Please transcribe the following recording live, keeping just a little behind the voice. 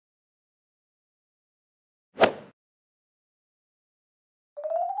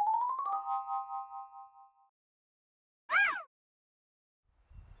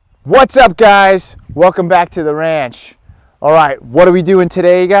What's up, guys? Welcome back to the ranch. All right, what are we doing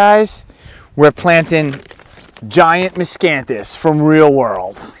today, guys? We're planting Giant Miscanthus from Real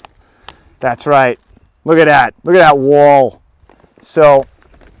World. That's right. Look at that. Look at that wall. So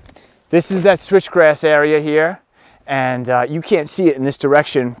this is that switchgrass area here, and you can't see it in this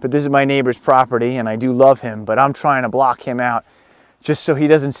direction, but this is my neighbor's property, and I do love him, but I'm trying to block him out just so he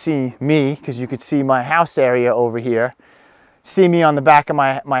doesn't see me, because you could see my house area over here. See me on the back of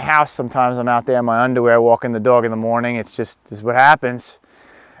my house sometimes. I'm out there in my underwear walking the dog in the morning. This is what happens.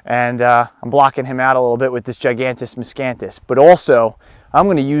 And I'm blocking him out a little bit with this Giganteus Miscanthus. But also, I'm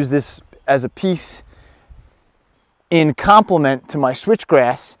going to use this as a piece in complement to my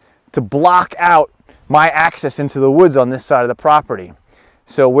switchgrass to block out my access into the woods on this side of the property.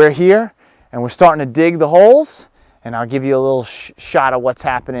 So we're here and we're starting to dig the holes, and I'll give you a little shot of what's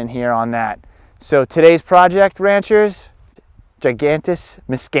happening here on that. So today's project, ranchers, Giganteus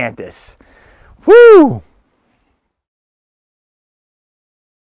Miscanthus. Woo!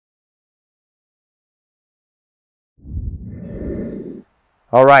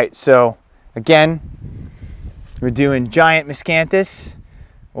 All right, so again, we're doing Giant Miscanthus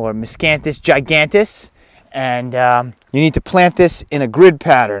or Miscanthus Giganteus, and you need to plant this in a grid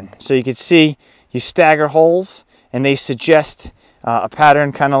pattern. So you can see you stagger holes, and they suggest a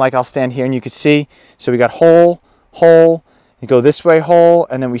pattern kind of like I'll stand here and you can see. So we got hole, hole, you go this way, hole,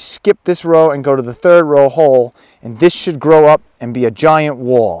 and then we skip this row and go to the third row, hole, and this should grow up and be a giant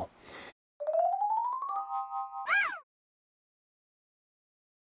wall.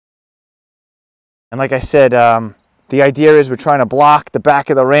 And like I said, the idea is we're trying to block the back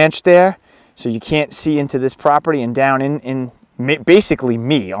of the ranch there, so you can't see into this property and down in basically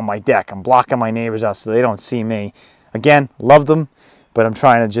me on my deck. I'm blocking my neighbors out so they don't see me. Again, love them, but I'm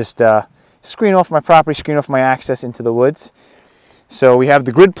trying to just screen off my property, screen off my access into the woods. So we have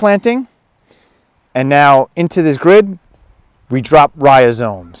the grid planting, and now into this grid, we drop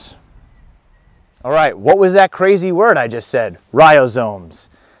rhizomes. All right, what was that crazy word I just said? Rhizomes.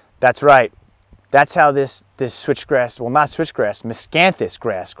 That's right. That's how this switchgrass, well, not switchgrass, Miscanthus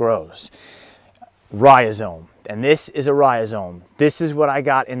grass grows. Rhizome. And this is a rhizome. This is what I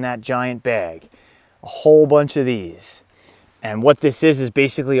got in that giant bag. A whole bunch of these. And what this is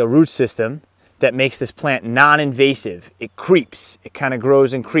basically a root system that makes this plant non-invasive. It creeps. It kind of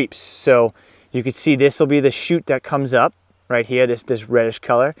grows and creeps. So you can see this will be the shoot that comes up right here, this reddish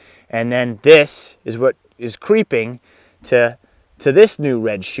color. And then this is what is creeping to this new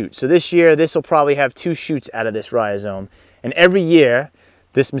red shoot. So this year, this will probably have 2 shoots out of this rhizome. And every year,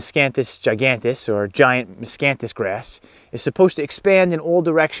 this Miscanthus Giganteus, or giant miscanthus grass, is supposed to expand in all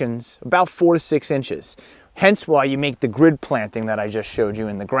directions about 4 to 6 inches. Hence why you make the grid planting that I just showed you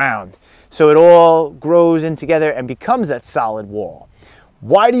in the ground. So it all grows in together and becomes that solid wall.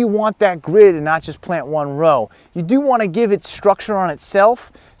 Why do you want that grid and not just plant one row? You do want to give it structure on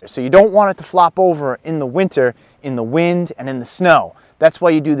itself, so you don't want it to flop over in the winter, in the wind, and in the snow. That's why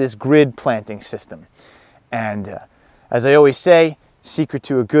you do this grid planting system. And as I always say, secret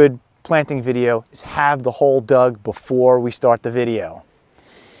to a good planting video is have the hole dug before we start the video.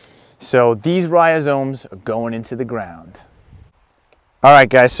 So these rhizomes are going into the ground. All right,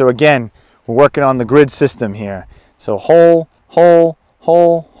 guys, so again, we're working on the grid system here. So hole, hole,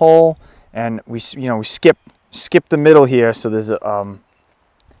 hole, hole, and we skip the middle here, so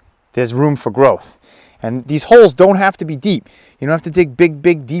there's room for growth. And these holes don't have to be deep. You don't have to dig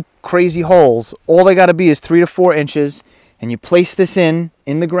big, deep, crazy holes. All they got to be is 3 to 4 inches, and you place this in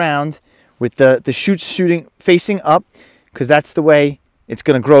the ground with the shoots facing up, because that's the way it's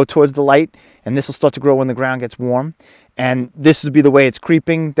going to grow towards the light, and this will start to grow when the ground gets warm. And this will be the way it's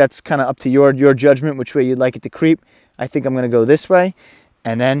creeping. That's kind of up to your judgment, which way you'd like it to creep. I think I'm going to go this way,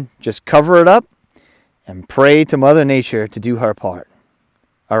 and then just cover it up and pray to Mother Nature to do her part.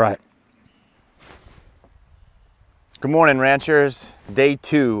 All right. Good morning, ranchers. Day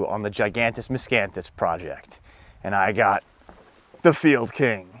 2 on the Giganteus Miscanthus project, and I got the Field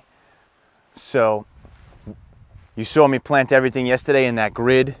King. So you saw me plant everything yesterday in that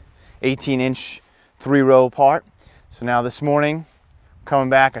grid, 18-inch 3-row part. So now this morning, coming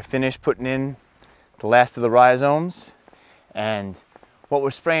back, I finished putting in the last of the rhizomes, and what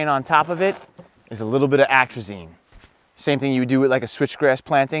we're spraying on top of it is a little bit of Atrazine. Same thing you would do with like a switchgrass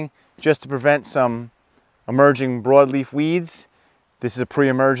planting, just to prevent some emerging broadleaf weeds. This is a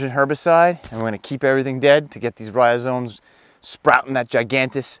pre-emergent herbicide, and we're going to keep everything dead to get these rhizomes sprouting that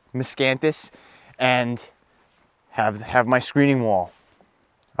Giganteus Miscanthus and have my screening wall.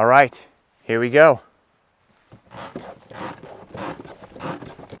 All right, here we go.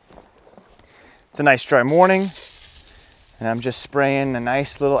 It's a nice dry morning, And I'm just spraying a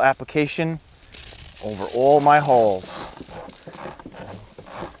nice little application over all my holes.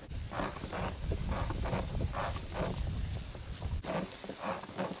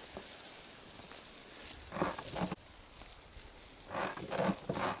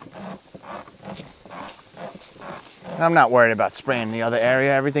 And I'm not worried about spraying the other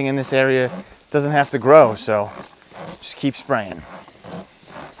area. Everything in this area doesn't have to grow, so just keep spraying.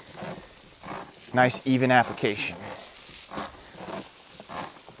 Nice even application.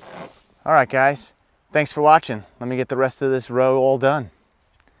 All right, guys, thanks for watching. Let me get the rest of this row all done.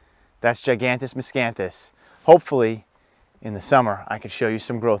 That's Giganteus Miscanthus. Hopefully, in the summer, I can show you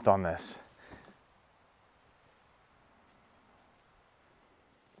some growth on this.